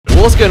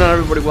What's going on,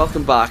 everybody?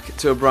 Welcome back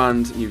to a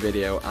brand new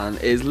video, and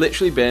it's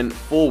literally been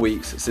 4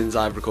 weeks since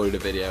I've recorded a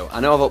video. I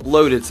know I've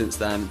uploaded since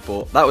then,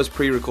 but that was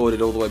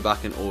pre-recorded all the way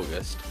back in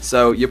August.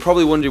 So you're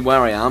probably wondering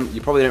where I am.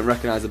 You probably don't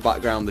recognise the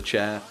background, the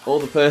chair,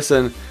 or the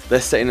person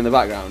that's sitting in the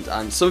background.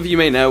 And some of you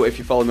may know if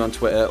you follow me on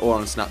Twitter or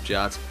on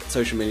Snapchat.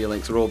 Social media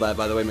links are all there,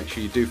 by the way. Make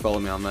sure you do follow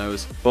me on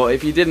those. But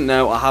if you didn't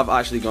know, I have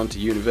actually gone to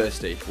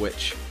university,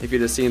 which if you'd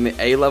have seen the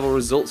A-level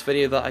results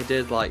video that I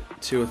did like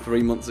 2 or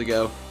 3 months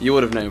ago, you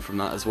would have known from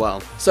that as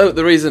well. So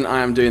the reason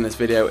I am doing this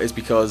video is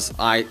because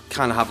I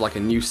kind of have like a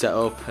new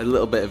setup, a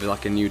little bit of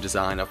like a new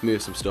design. I've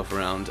moved some stuff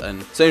around,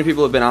 and so many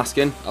people have been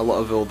asking, a lot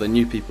of all the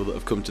new people that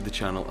have come to the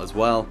channel as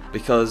well,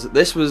 because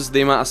this was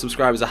the amount of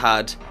subscribers I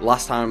had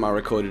last time I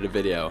recorded a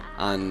video,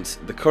 and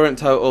the current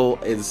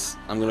total is,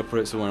 I'm going to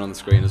put it somewhere on the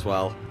screen as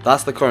well,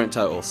 that's the current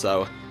total.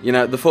 So, you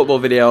know, the football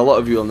video, a lot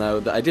of you will know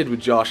that I did with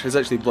Josh has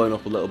actually blown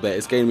up a little bit.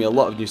 It's gained me a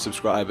lot of new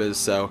subscribers,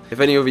 so if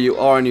any of you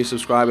are a new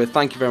subscriber,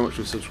 thank you very much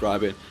for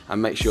subscribing,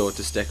 and make sure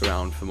to stick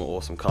around for more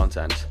awesome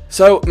content.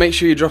 So make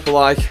sure you drop a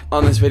like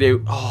on this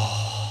video.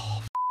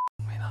 Oh,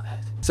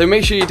 so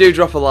make sure you do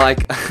drop a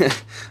like.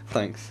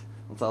 Thanks.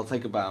 I'll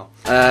take a bow.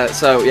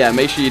 So yeah,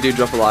 make sure you do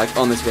drop a like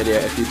on this video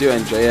if you do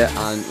enjoy it,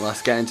 and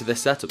let's get into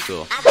this setup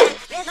tour.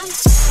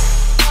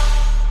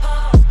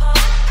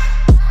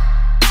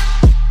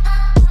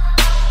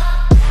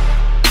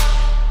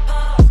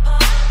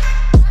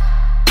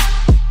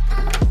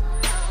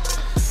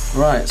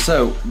 Right,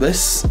 so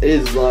this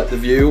is like the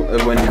view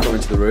of when you come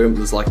into the room.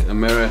 There's like a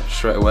mirror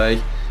straight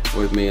away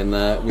with me in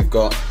there. We've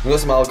got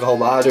some alcohol,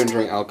 but I don't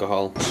drink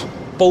alcohol.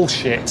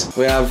 Bullshit.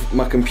 We have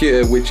my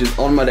computer, which is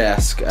on my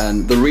desk,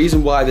 and the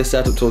reason why this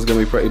setup tour is going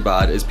to be pretty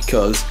bad is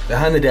because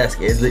behind the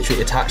desk it is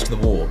literally attached to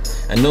the wall,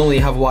 and normally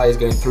you have wires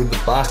going through the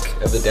back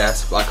of the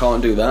desk, but I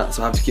can't do that,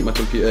 so I have to keep my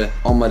computer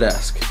on my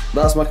desk.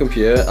 That's my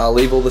computer. I'll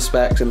leave all the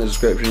specs in the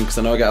description because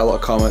I know I get a lot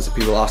of comments of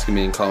people asking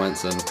me in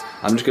comments, and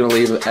I'm just going to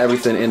leave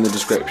everything in the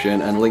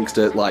description, and links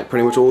to like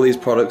pretty much all these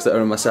products that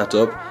are in my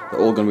setup, they're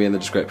all going to be in the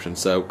description,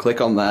 so click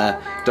on there.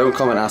 Don't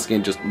comment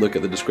asking, just look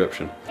at the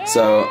description.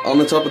 So on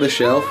the top of the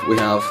shelf we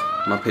have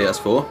my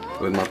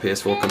PS4 with my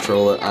PS4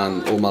 controller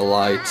and all my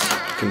light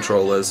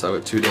controllers. So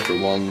I've got 2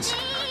 different ones.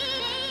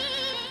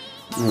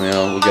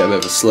 Yeah, we'll get a bit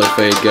of a slow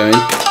fade going.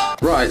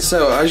 Right,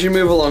 so as you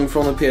move along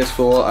from the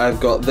PS4, I've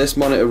got this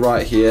monitor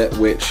right here,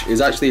 which is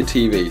actually a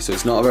TV, so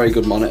it's not a very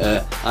good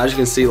monitor. As you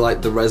can see,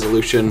 like the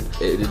resolution,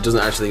 it doesn't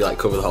actually like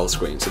cover the whole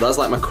screen. So that's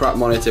like my crap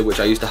monitor,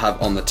 which I used to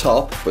have on the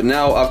top, but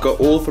now I've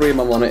got all 3 of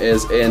my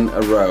monitors in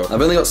a row.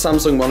 I've only got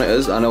Samsung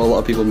monitors. I know a lot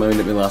of people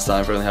moaned at me last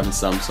time for only having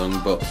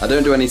Samsung, but I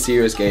don't do any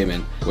serious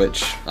gaming,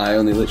 which I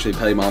only literally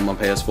play on my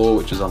PS4,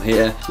 which is on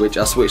here, which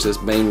I switched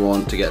this main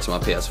one to get to my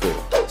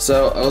PS4.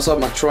 So I also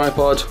have my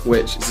tripod,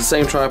 which is the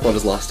same tripod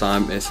as last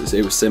time.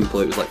 It was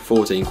simple. It was like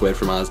 14 quid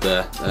from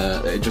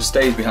Asda. It just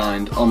stays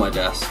behind on my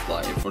desk,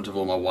 like in front of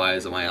all my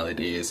wires and my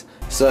LEDs.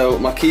 So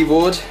my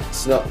keyboard,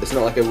 it's not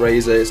like a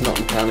Razer. It's not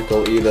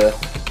mechanical either.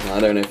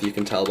 I don't know if you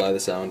can tell by the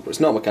sound, but it's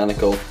not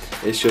mechanical.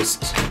 It's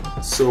just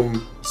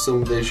some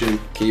Vision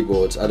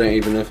keyboards. I don't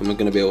even know if I'm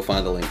going to be able to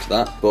find a link to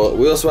that. But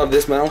we also have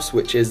this mouse,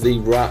 which is the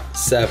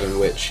Rat7,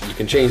 which you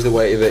can change the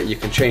weight of it, you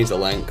can change the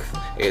length.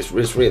 It's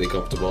really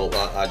comfortable.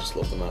 I just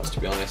love the mouse, to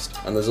be honest.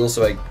 And there's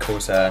also a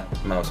Corsair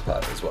mouse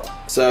pad as well.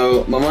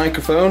 So my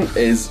microphone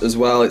is as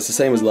well, it's the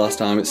same as last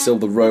time. It's still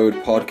the Rode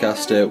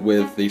Podcaster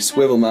with the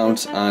swivel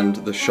mount and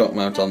the shock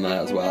mount on there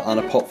as well, and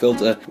a pop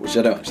filter, which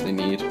I don't actually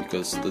need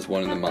because there's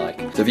one in the mic.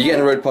 So if you get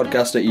a Rode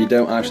Podcaster, you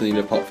don't actually need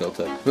a pop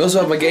filter. We also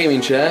have my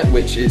gaming chair,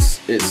 which it's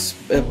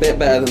a bit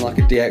better than like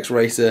a DX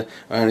Racer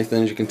or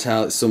anything. As you can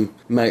tell, it's some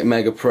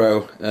Mega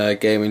Pro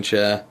gaming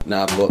chair.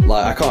 Nah, but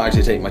like I can't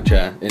actually take my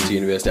chair into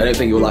university. I don't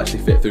think it will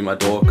actually fit through my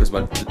door because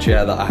the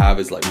chair that I have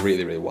is like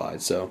really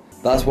wide. So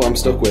that's what I'm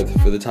stuck with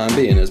for the time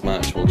being as my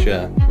actual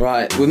chair.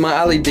 Right, with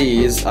my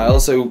LEDs, I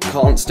also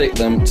can't stick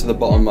them to the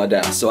bottom of my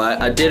desk. So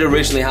I did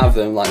originally have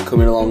them like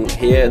coming along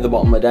here at the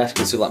bottom of my desk,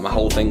 and so like my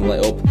whole thing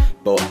lit up,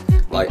 but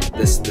like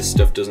this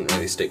stuff doesn't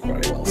really stick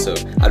very well. So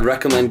I'd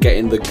recommend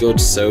getting the good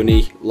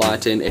Sony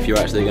lighting if you're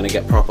actually going to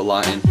get proper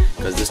lighting,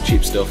 because this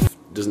cheap stuff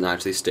doesn't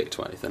actually stick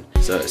to anything.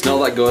 So it's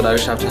not that good. I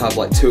just have to have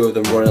like 2 of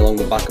them running along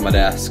the back of my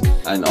desk,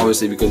 and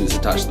obviously because it's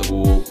attached to the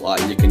wall,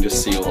 like you can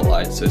just see all the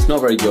lights, so it's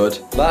not very good.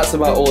 That's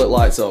about all it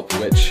lights up,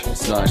 which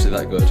it's not actually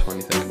that good when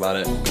you think about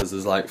it, because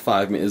there's like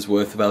 5 meters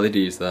worth of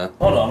LEDs there.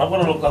 Hold on, I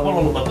want to look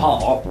the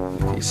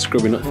part. He's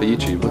scrubbing up for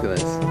YouTube, look at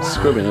this.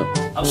 Scrubbing up.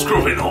 I'm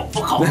scrubbing up,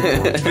 fuck off.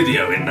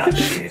 Video in that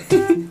shit.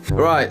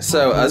 Right,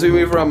 so as we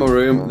move around my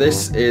room,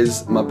 this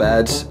is my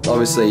bed.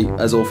 Obviously,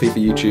 as all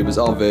FIFA YouTubers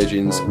are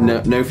virgins, no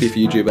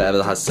FIFA YouTuber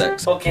ever has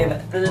sex. Okay.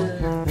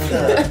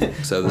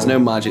 So there's no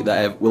magic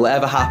that will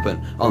ever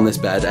happen on this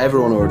bed.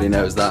 Everyone already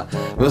knows that.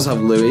 We also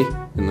have Louis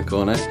in the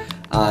corner.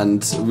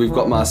 and we've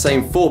got my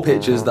same 4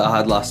 pictures that I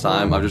had last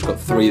time. I've just got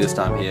 3 this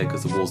time here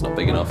because the wall's not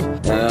big enough.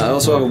 I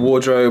also have a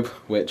wardrobe,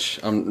 which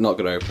I'm not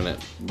going to open it.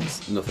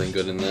 There's nothing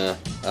good in there.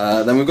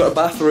 Then we've got a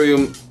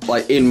bathroom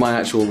like in my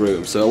actual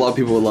room. So a lot of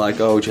people were like,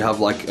 oh, do you have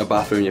like a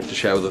bathroom you have to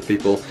share with other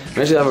people?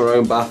 We actually have our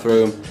own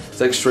bathroom.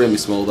 It's extremely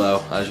small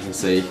though, as you can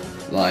see.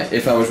 Like,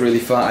 if I was really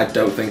fat, I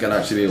don't think I'd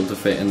actually be able to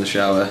fit in the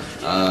shower.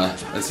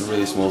 It's a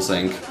really small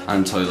sink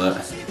and toilet.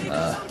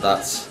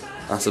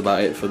 That's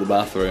about it for the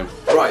bathroom.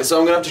 Right, so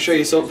I'm gonna have to show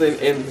you something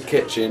in the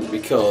kitchen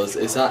because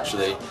it's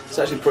actually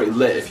pretty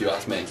lit if you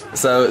ask me.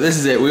 So this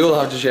is it. We all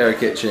have to share a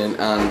kitchen,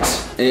 and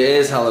it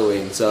is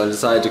Halloween, so I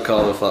decided to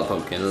carve off that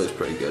pumpkin. It looks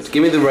pretty good.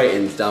 Give me the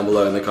ratings down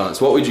below in the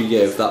comments. What would you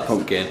give that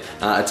pumpkin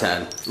out of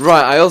 10?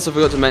 Right, I also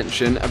forgot to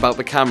mention about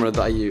the camera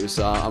that I use.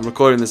 I'm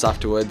recording this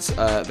afterwards.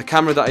 The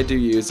camera that I do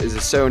use is a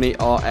Sony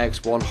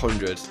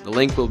RX100. The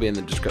link will be in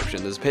the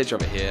description. There's a picture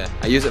of it here.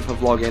 I use it for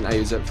vlogging. I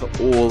use it for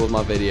all of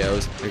my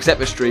videos, except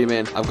for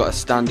streaming. I've got a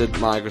standard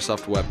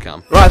Microsoft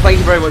webcam. Right, thank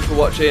you very much for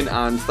watching,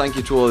 and thank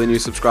you to all the new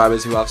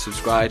subscribers who have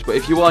subscribed. But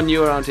if you are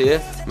new around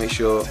here, make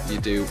sure you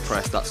do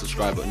press that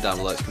subscribe button down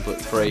below. It's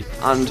completely free,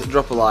 and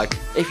drop a like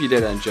if you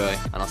did enjoy,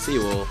 and I'll see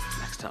you all